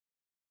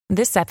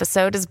This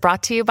episode is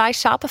brought to you by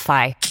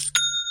Shopify.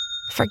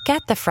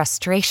 Forget the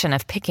frustration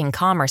of picking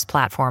commerce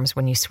platforms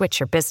when you switch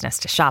your business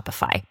to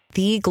Shopify,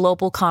 the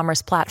global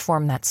commerce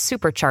platform that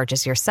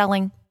supercharges your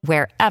selling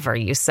wherever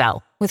you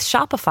sell. With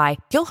Shopify,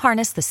 you'll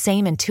harness the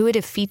same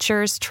intuitive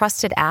features,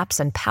 trusted apps,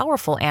 and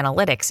powerful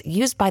analytics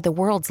used by the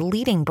world's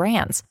leading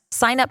brands.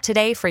 Sign up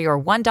today for your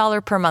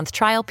 $1 per month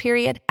trial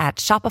period at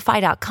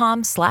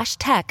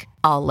shopify.com/tech,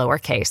 all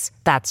lowercase.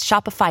 That's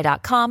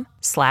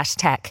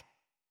shopify.com/tech.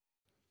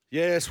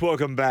 Yes,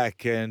 welcome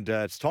back. And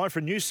it's time for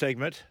a new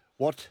segment,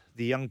 What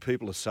the Young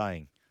People Are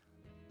Saying.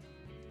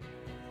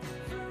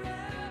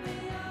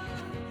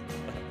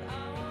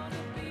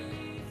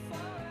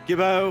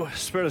 Gibbo,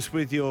 spread us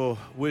with your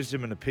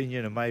wisdom and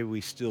opinion, and may we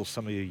steal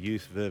some of your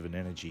youth, verve, and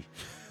energy.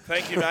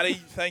 Thank you, Matty.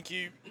 Thank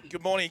you.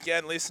 Good morning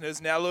again,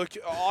 listeners. Now, look,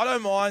 I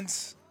don't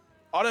mind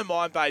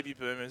baby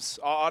boomers.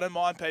 I don't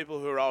mind people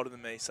who are older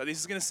than me. So this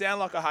is going to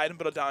sound like I hate them,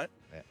 but I don't.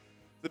 Yeah.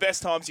 The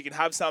best times you can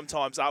have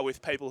sometimes are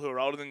with people who are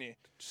older than you.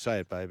 Say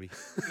it, baby.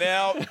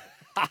 Now,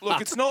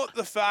 look, it's not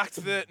the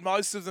fact that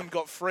most of them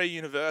got free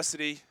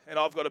university and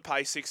I've got to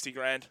pay 60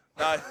 grand.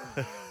 No.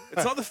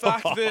 It's not the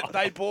fact that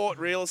they bought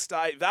real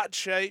estate that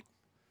cheap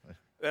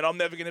and I'm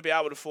never going to be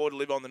able to afford to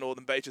live on the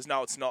northern beaches.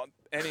 No, it's not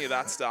any of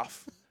that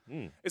stuff.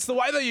 It's the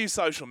way they use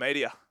social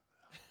media.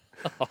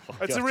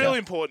 It's the really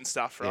important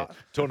stuff, right? Yeah.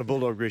 Talking to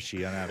Bulldog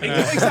Richie, I know.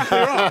 Exactly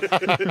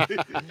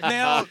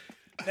right.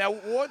 Now,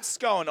 what's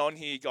going on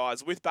here,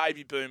 guys, with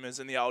baby boomers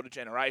and the older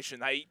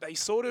generation? They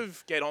sort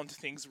of get onto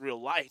things real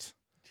late.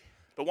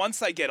 But once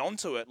they get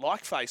onto it,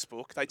 like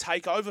Facebook, they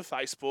take over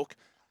Facebook,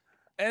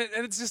 and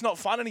it's just not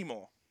fun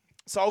anymore.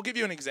 So I'll give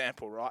you an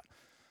example, right?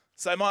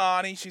 So my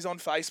auntie, she's on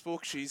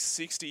Facebook. She's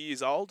 60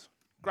 years old.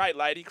 Great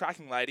lady,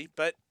 cracking lady,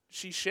 but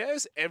she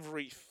shares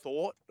every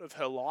thought of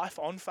her life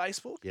on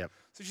Facebook. Yep.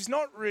 So she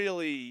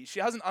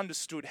hasn't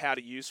understood how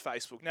to use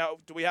Facebook. Now,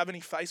 do we have any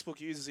Facebook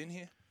users in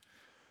here?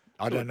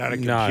 I don't know the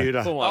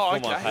computer. For my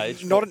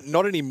page.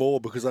 Not anymore,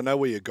 because I know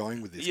where you're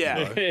going with this.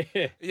 Yeah.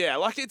 Yeah,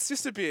 like it's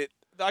just a bit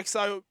like,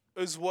 so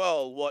as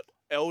well, what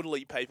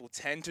elderly people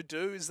tend to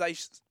do is they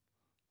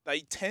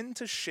tend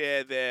to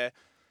share their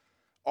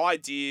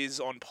ideas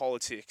on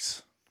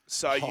politics.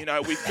 So, you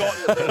know,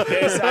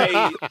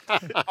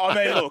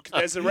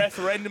 there's a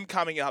referendum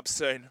coming up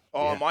soon.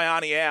 Oh, my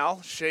Auntie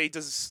Al,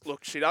 she's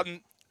not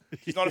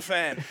a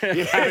fan.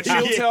 But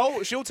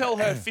she'll tell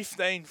her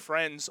 15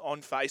 friends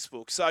on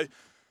Facebook. So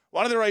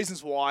one of the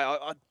reasons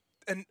why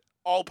and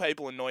old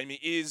people annoy me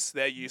is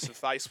their use of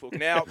Facebook.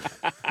 Now,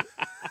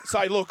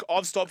 so look,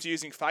 I've stopped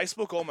using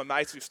Facebook. All my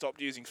mates have stopped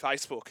using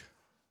Facebook.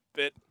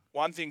 But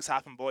one thing's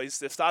happened, boys.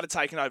 They've started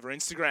taking over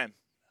Instagram.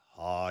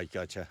 Oh,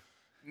 gotcha.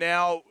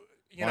 Now,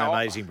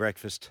 My amazing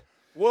breakfast.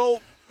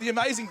 Well, the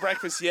amazing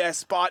breakfast,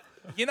 yes, but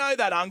you know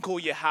that uncle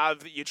you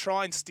have that you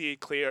try and steer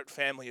clear at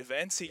family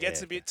events? He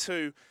gets a bit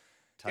too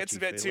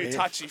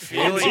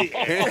touchy-feely.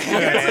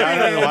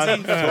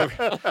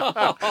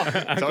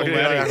 Talking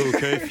about Uncle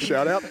Keith.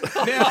 Shout out.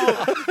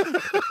 Now,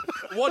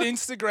 what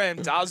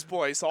Instagram does,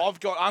 boys, so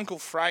I've got Uncle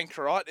Frank,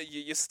 right?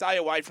 You stay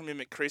away from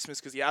him at Christmas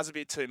because he has a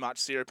bit too much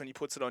syrup and he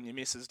puts it on your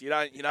missus. You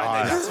don't need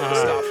that sort of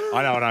stuff.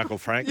 I know an Uncle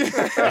Frank.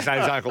 His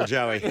name's Uncle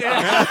Joey. So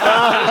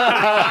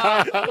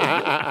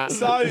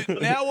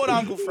now what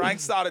Uncle Frank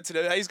started to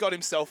do, he's got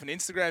himself an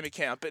Instagram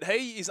account, but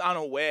he is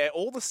unaware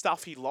all the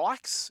stuff he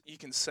likes, you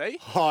can see.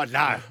 Oh,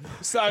 no.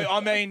 So, I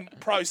mean,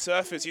 pro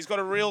surfers. He's got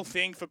a real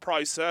thing for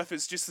pro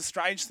surfers. Just the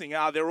strange thing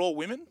they're all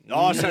women.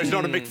 Oh, so he's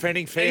not a Mick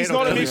Fanning fan? He's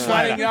not a Mick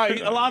Fanning, no.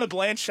 Alana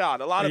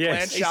Blanchard.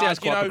 Blanchard. He sounds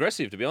quite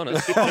progressive, to be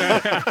honest.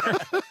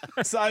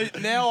 So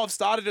now I've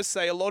started to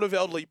see a lot of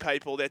elderly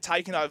people. They're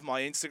taking over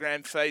my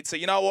Instagram feed. So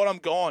you know what? I'm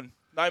gone.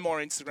 No more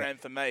Instagram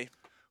for me.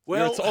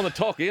 Well, it's on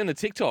the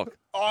TikTok.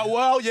 Oh,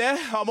 well, yeah,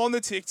 I'm on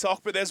the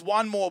TikTok, but there's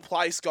one more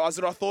place, guys,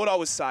 that I thought I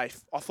was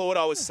safe.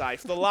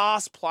 The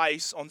last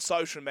place on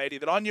social media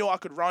that I knew I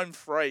could roam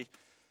free,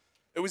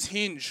 it was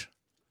Hinge.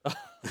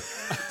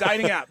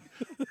 Dating app.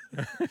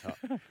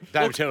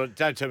 Don't tell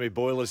me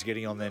Boiler's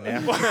getting on there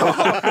now.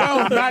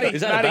 Well, Matty.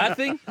 Is that a bad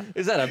thing?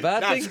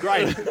 That's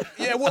great.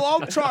 Yeah, well,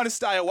 I'm trying to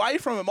stay away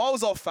from them. I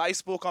was off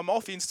Facebook, I'm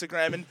off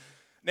Instagram, and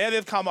now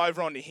they've come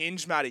over onto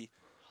Hinge, Matty.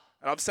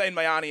 And I've seen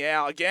my Auntie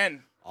Al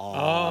again.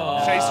 Oh.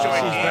 She's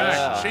joined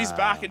Hinge. She's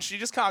back, and she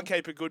just can't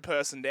keep a good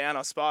person down,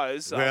 I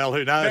suppose. Well,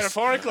 who knows?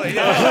 Metaphorically,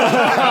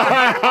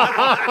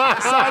 yeah.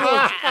 So,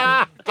 look,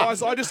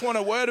 guys, I just want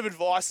a word of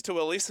advice to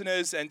our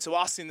listeners and to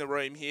us in the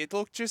room here.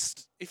 Look,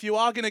 just if you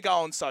are going to go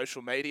on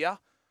social media,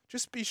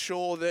 just be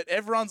sure that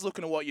everyone's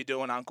looking at what you're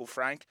doing, Uncle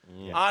Frank.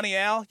 Auntie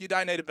Al, you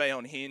don't need to be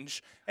on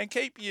Hinge. And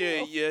keep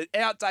your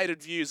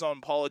outdated views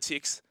on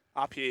politics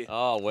up here.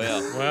 Oh,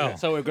 wow. Wow.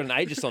 So we've got an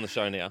ageist on the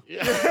show now.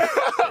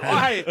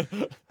 Hey,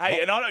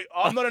 and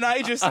I'm not an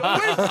ageist.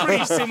 We're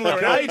pretty similar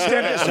in age, Can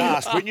I Dennis. just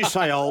ask, when you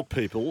say old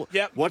people,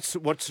 Yep. where's the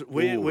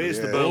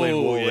yeah. Berlin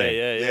Ooh, Wall yeah,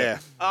 there? yeah.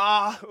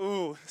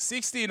 Yeah.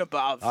 60 and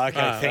above. Okay,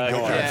 thank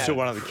God. yeah. I'm still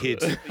one of the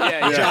kids.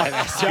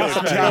 Yeah.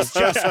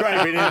 just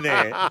scraping in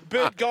there.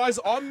 But guys,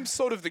 I'm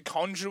sort of the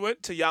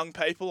conduit to young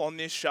people on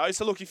this show.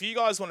 So look, if you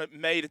guys want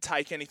me to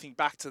take anything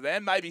back to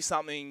them, maybe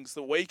something's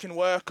that we can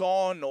work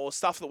on or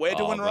stuff that we're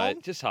doing Oh, wrong,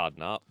 mate, just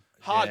harden up.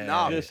 harden Yeah.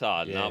 up. Just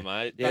harden up,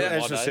 mate. Yeah, Don't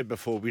as I mind, said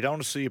before, we don't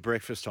want to see your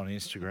breakfast on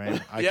Instagram.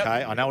 Okay, Yep.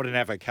 I know what an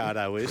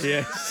avocado is.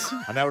 Yes.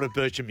 I know what a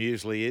Bircham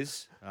muesli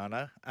is. I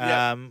know.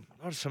 Yep.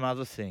 What are some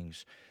other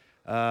things?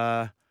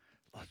 Like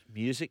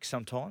music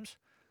sometimes.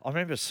 I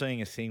remember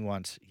seeing a thing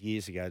once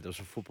years ago. There was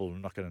a footballer,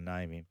 I'm not going to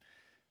name him,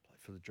 played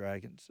for the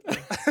Dragons.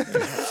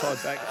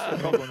 Outside back,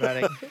 it's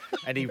problematic.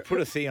 And he put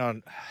a thing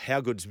on,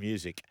 how good's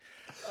music?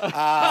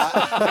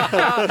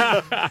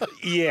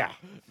 Yeah.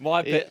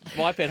 My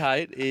pet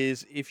hate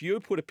is if you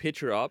put a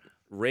picture up,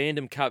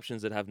 random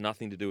captions that have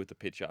nothing to do with the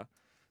picture.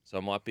 So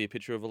it might be a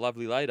picture of a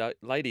lovely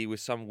lady with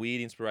some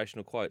weird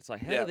inspirational quote. It's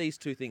like, how Yeah. do these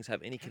two things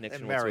have any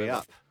connection And marry whatsoever?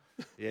 up.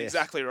 Yes.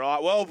 Exactly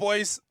right. Well,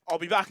 boys, I'll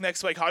be back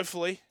next week,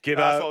 hopefully.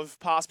 Gibbo. If I've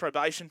passed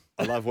probation.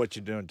 I love what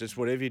you're doing. Just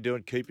whatever you're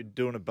doing, keep it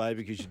doing it,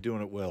 baby, because you're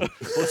doing it well.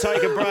 We'll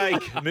take a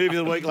break. Movie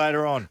of the week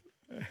later on.